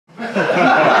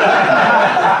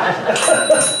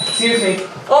Excuse me.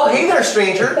 Oh, hey there,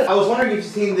 stranger. I was wondering if you've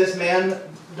seen this man,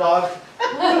 dog.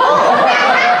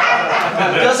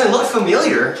 Doesn't look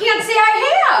familiar. Can't say I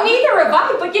have. Neither have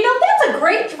I, but you know, that's a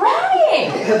great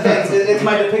drawing. Thanks. It's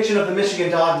my depiction of the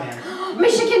Michigan Dog Man.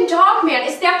 Michigan Dog Man,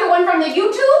 is that the one from the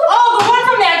YouTube? Oh, the one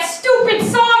from that stupid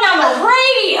song on the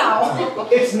radio.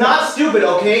 It's not stupid,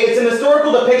 okay? It's an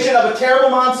historical depiction of a terrible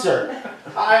monster.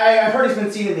 I've heard he's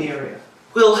been seen in the area.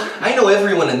 Well, I know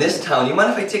everyone in this town. You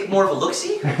mind if I take more of a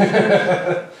look-see?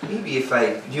 Maybe if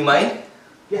I... Do you mind?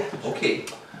 Yeah. Okay.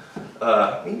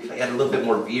 Maybe if I add a little bit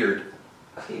more beard.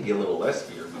 Maybe a little less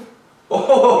beard.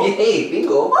 Oh, yay,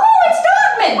 bingo. Oh, it's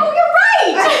Dogman. Oh, you're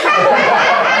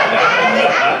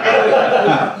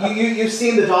right. You've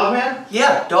seen the Dog Man?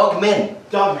 Yeah, Dogman.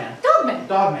 Dogman. Dogman.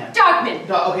 Dogman. Dogman.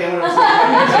 Okay, I'm gonna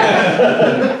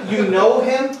say You know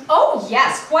him? Oh,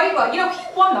 yes, quite well. You know, he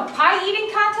won the pie eating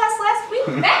contest last week.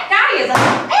 That guy is an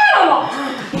animal.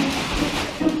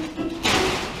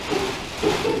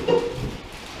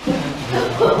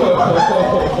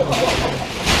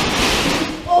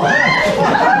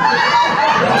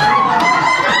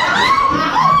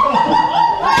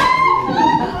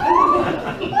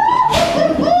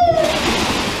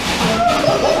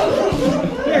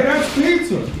 Hey, that's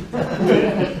pizza.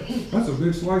 That's a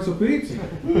big slice of pizza.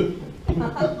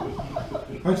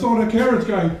 I saw the carrots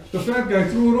guy, the fat guy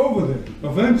threw it over there,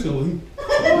 eventually.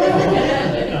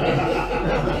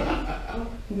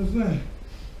 What is that?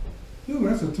 Dude,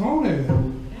 that's a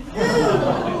toenail.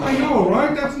 I know,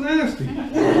 right? That's nasty.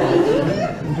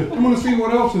 I'm gonna see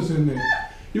what else is in there.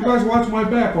 You guys watch my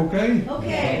back, okay?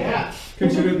 Okay. In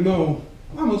case you didn't know,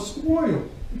 I'm a squirrel.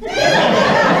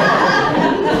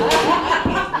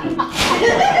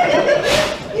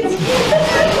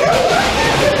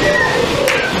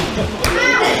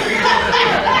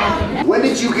 When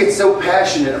did you get so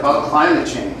passionate about climate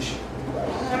change?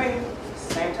 I mean,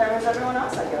 same time as everyone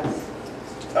else, I guess.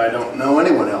 I don't know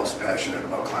anyone else passionate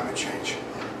about climate change.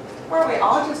 Were we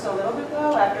all just a little bit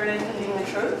though after admitting the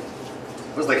truth?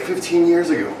 It was like 15 years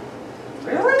ago.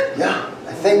 Really? Yeah,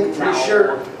 I think, pretty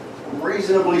sure,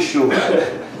 reasonably sure.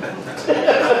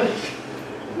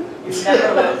 You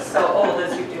never look so old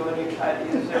as you do when you try to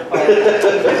use your phone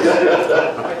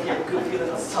with your goofy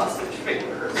little sausage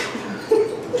fingers.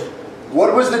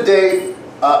 What was the day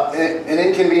An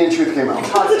Inconvenient Truth came out? You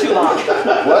paused too long.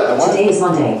 What? Today is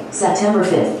Monday, September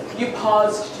 5th. You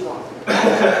paused too long.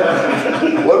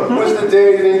 What was the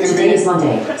day An Inconvenient... Today is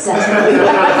Monday, September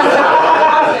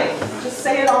 5th. Just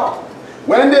say it all.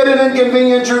 When did An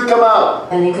Inconvenient Truth come out?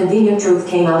 An Inconvenient Truth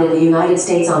came out in the United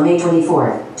States on May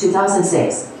 24,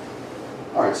 2006.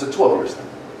 All right, so 12 years then.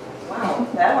 Wow,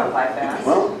 that went by fast.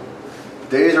 Well,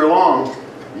 days are long,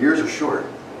 years are short.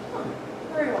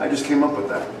 Very well. I just came up with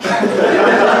that.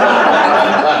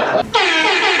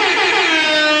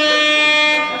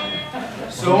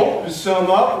 So, to sum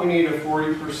up, we need a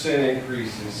 40%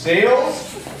 increase in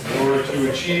sales in order to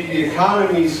achieve the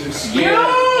economies of scale.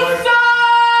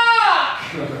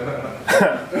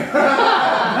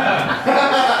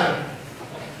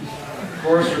 Of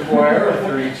course, require a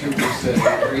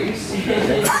 32% increase.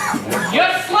 Your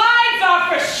slides are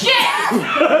for shit!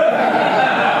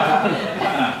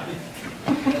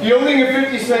 Yielding a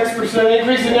 56%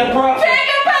 increase in net profit. Take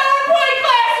a PowerPoint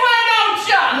class, why don't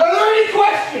ya? Are there any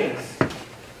questions?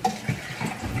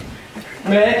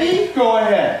 Maggie, go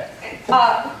ahead.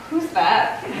 Who's that?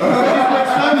 She's my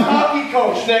son's hockey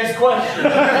coach. Next question.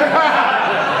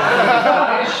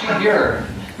 Why is she here?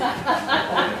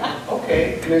 Okay,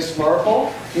 Miss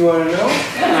Marple, you want to know?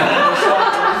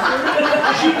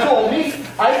 She told me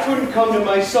I couldn't come to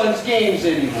my son's games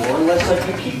anymore unless I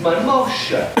could keep my mouth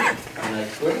shut. And I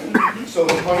couldn't. So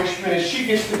the punishment is she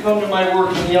gets to come to my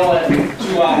work and yell at me for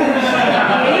 2 hours.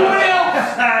 Anyone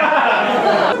else?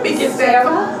 Let me get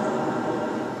Sarah.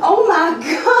 Oh my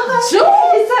God! June?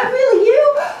 Is that really you?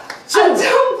 June. I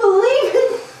don't believe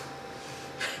it.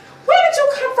 Where did you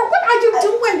come from? What are you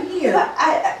doing here?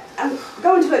 I'm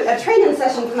going to a training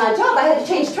session for my job. I had to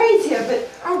change trains here, but...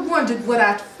 I wondered what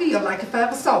I'd feel like if I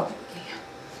ever saw you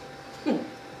again.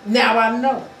 Now I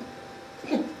know.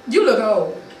 You look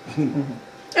old. And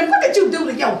what did you do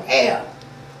to your hair?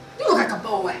 You look like a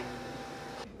boy.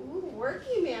 Ooh,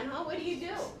 working man, huh? What do you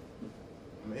do?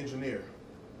 I'm an engineer.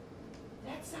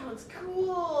 That sounds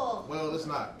cool. Well, it's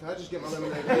not. Can I just get my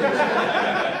lemonade?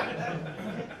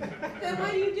 Then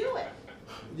why do you do it?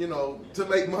 You know, to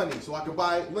make money, so I can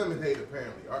buy lemonade,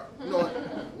 apparently. All right? You know what?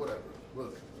 Whatever.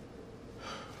 Look.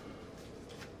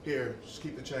 Here, just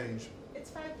keep the change.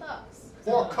 It's $5.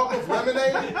 For a cup of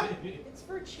lemonade? It's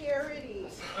for charity.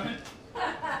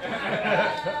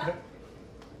 I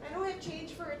don't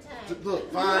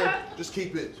Look, fine. Just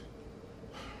keep it.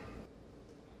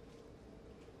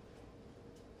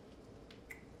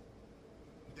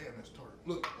 Damn, that's tart.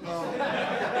 Look,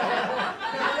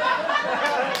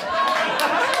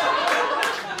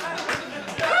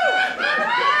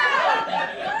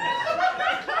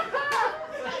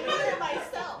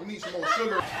 you need some more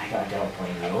sugar. I don't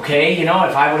blame you, okay? You know,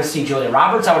 if I would have seen Julia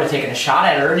Roberts, I would have taken a shot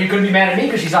at her, and you couldn't be mad at me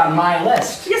because she's on my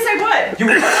list. Yes, I would. You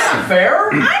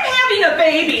fair? I'm having a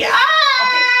baby. Ah!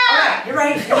 Alright, you're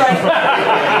right, you're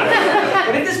right.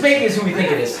 But if this baby is who we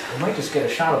think it is, we might just get a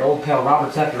shot at old pal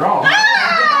Roberts after all.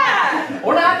 Ah!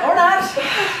 Or not.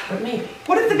 But maybe.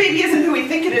 What if the baby isn't who we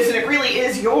think it is and it really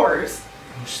is yours?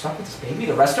 We're stuck with this baby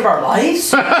the rest of our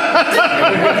lives? Oh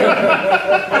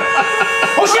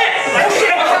shit!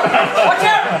 Watch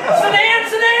out! Sit down!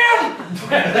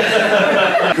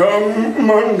 Come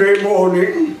Monday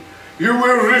morning, you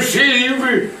will receive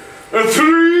 3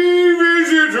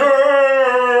 visitors.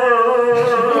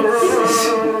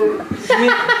 You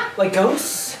mean, like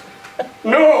ghosts?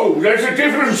 No, that's a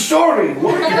different story.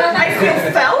 I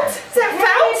feel felt? Is that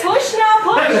felt? Push now,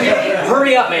 push.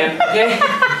 Hurry up, man, okay?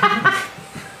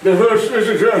 The first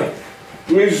visitor,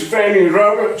 Miss Fanny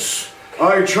Roberts,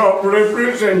 iChop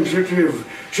representative.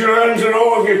 She'll answer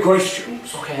all of your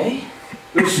questions. Okay.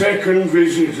 The second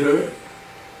visitor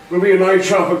will be an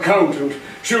iChop accountant.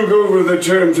 She'll go over the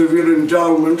terms of your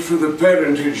endowment for the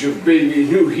parentage of baby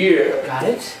new here. Got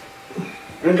it.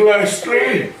 And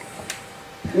lastly,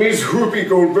 Miss Whoopi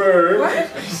Goldberg. What?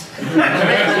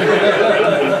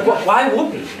 Why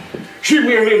Whoopi? She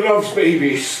merely loves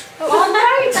babies. All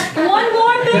right, one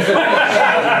more business.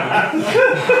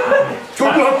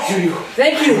 Good luck to you.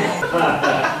 Thank you.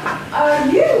 Are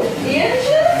you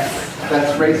Indian?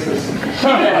 That's racist.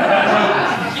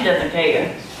 She doesn't pay you.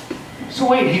 So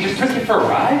wait, he just took you for a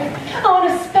ride? On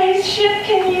a spaceship,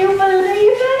 can you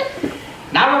believe it?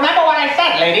 Now remember what I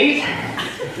said, ladies.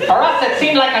 For us it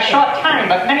seemed like a short time,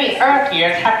 but many Earth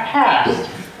years have passed.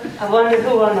 I wonder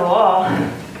who on the wall.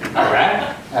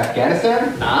 Iraq?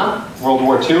 Afghanistan? Nah. World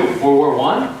War II? World War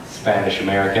I?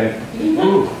 Spanish-American.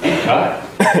 Ooh, cut.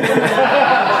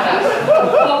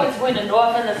 Hope it's between the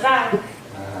north and the south.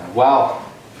 Well,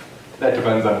 that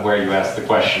depends on where you ask the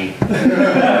question.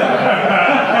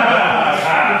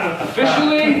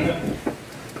 Officially,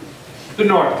 the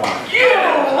North one.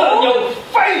 Yeah! On your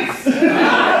face!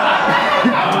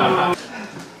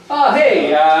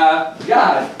 Hey,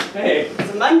 God. Hey.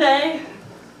 It's a Monday.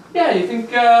 Yeah, you think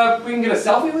we can get a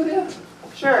selfie with you?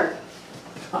 Sure.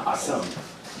 Awesome.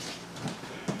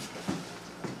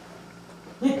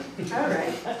 All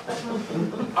right.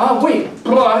 Wait.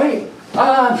 Hey.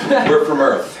 We're from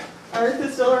Earth. Earth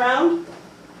is still around?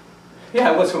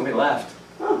 Yeah, it was when we left.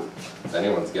 Oh, If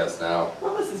anyone's guessed now.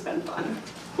 well, this has been fun.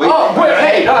 Wait.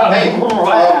 Hey,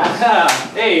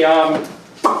 Hey.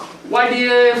 why do you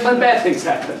let bad things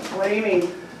happen? What do you mean?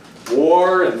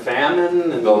 War and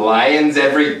famine and... The lions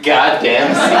every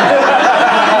goddamn season.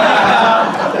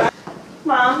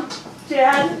 Mom,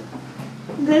 Dad,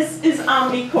 this is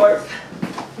Omnicorp.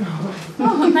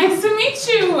 Oh, nice to meet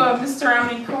you, Mr.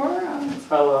 Omnicorp.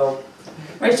 Hello.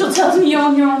 Rachel tells me you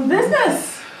own your own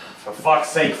business. For fuck's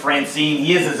sake, Francine,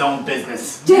 he is his own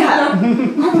business. Dad,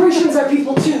 corporations are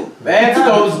people too. That's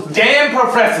those damn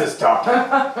professors talking.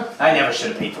 I never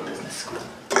should have paid for business school.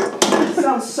 You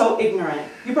sound so ignorant.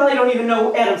 You probably don't even know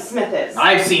who Adam Smith is.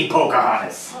 I've seen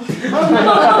Pocahontas.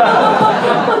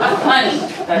 Honey,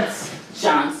 that's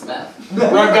John Smith.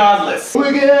 Regardless.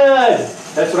 We're good.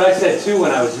 That's what I said too when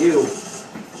I was you.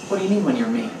 What do you mean when you're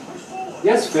me?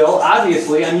 Yes, Phil,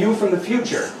 obviously I'm you from the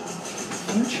future.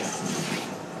 Future.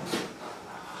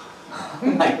 Oh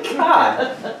my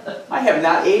God. I have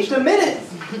not aged a minute.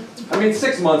 I mean,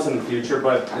 6 months in the future,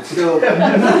 but it's still...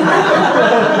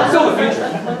 still the future.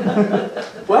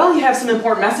 Well, you have some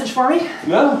important message for me?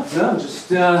 No, just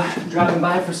dropping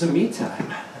by for some me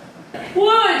time.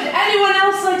 Would anyone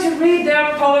else like to read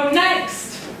their poem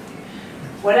next?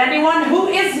 Would anyone who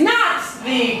is not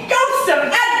the ghost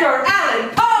of Edgar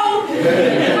Allan Poe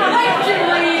like to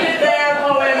read their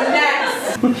poem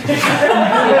next?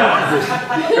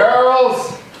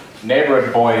 Girls!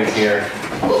 Neighborhood boy is here.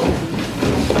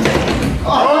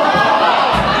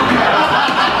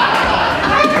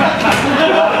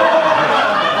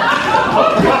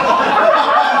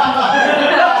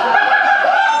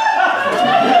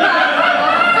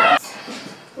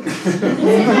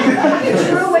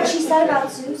 True what she said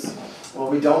about Zeus? Well,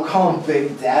 we don't call him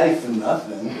Big Daddy for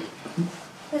nothing.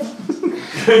 You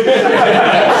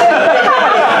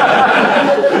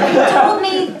told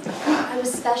me I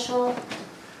was special.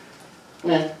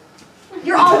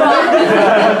 You're all wrong.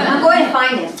 I'm going to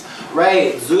find him.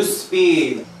 right, Zeus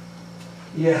speed.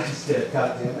 Yeah, he's dead,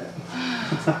 goddammit.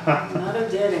 Another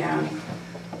dead end.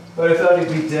 But I thought he'd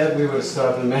be dead, we would have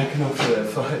stopped him making up for that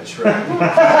fudge, right?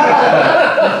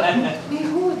 Hey,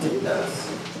 who would do this?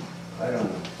 I don't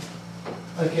know.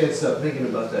 I can't stop thinking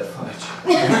about that fudge.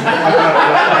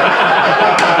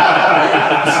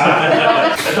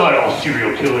 I thought all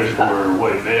serial killers were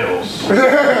white males.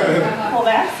 Well,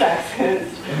 that's sexist.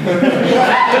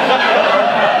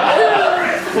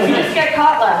 You just get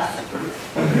caught less.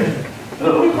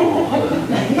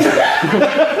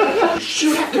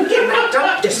 Shoot, I can get wrapped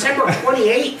up December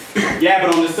 28th. Yeah,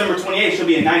 but on December 28th, she'll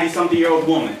be a 90-something-year-old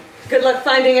woman. Good luck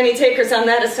finding any takers on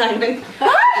that assignment.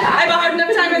 I have a hard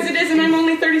enough time as it is, and I'm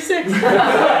only 36.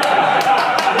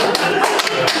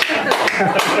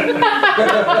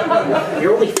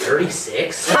 You're only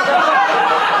 36?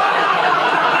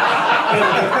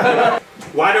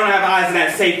 Why don't I have eyes in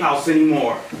that safe house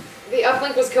anymore? The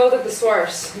uplink was killed at the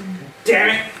source. Damn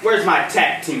it, where's my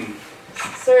tech team?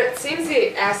 Sir, it seems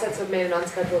the assets have made an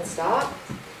unscheduled stop.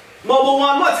 Mobile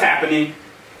One, what's happening?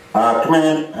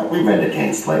 Command, we've been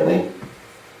detained slightly.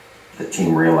 The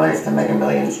team realized the Mega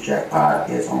Millions jackpot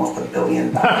is almost $1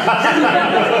 billion. Come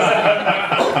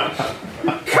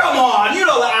on, you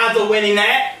know the odds of winning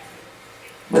that.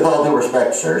 With all due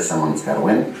respect, sir, someone's got to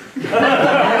win.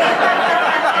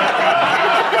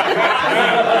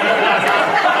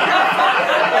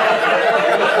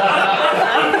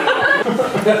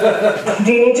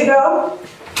 Do you need to go?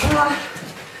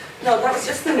 No, that was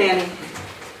just the nanny.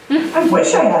 I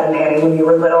wish I had a nanny when you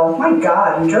were little. My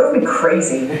God, you drove me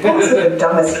crazy. Those are the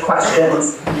dumbest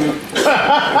questions.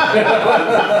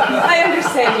 I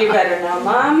understand you better now,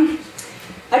 Mom.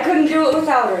 I couldn't do it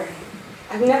without her.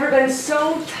 I've never been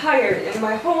so tired in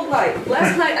my whole life.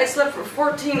 Last night I slept for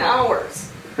 14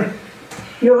 hours.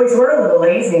 You always were a little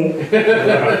lazy.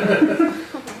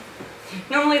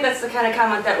 Normally that's the kind of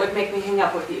comment that would make me hang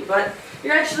up with you, but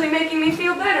you're actually making me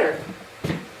feel better.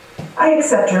 I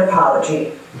accept your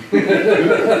apology. I've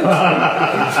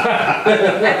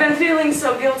been feeling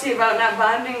so guilty about not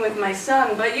bonding with my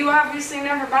son, but you obviously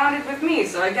never bonded with me,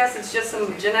 so I guess it's just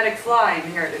some genetic flaw I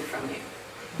inherited from you.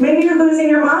 Maybe you're losing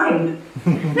your mind.